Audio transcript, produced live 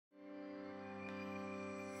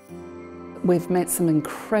We've met some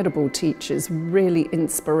incredible teachers, really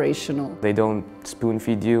inspirational. They don't spoon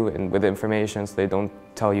feed you with information, so they don't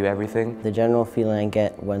tell you everything. The general feeling I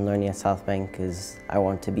get when learning at Southbank is I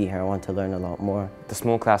want to be here, I want to learn a lot more. The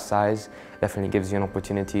small class size definitely gives you an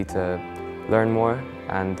opportunity to learn more,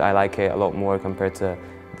 and I like it a lot more compared to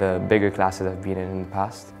the bigger classes I've been in the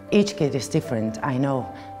past. Each kid is different, I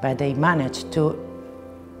know, but they manage to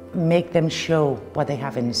make them show what they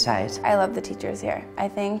have inside. I love the teachers here. I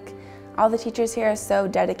think all the teachers here are so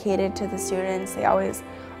dedicated to the students. They always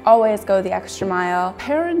go the extra mile. A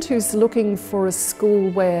parent who's looking for a school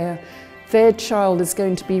where their child is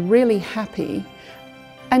going to be really happy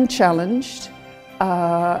and challenged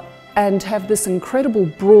and have this incredible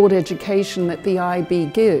broad education that the IB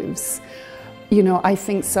gives, you know, I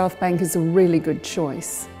think Southbank is a really good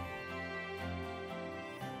choice.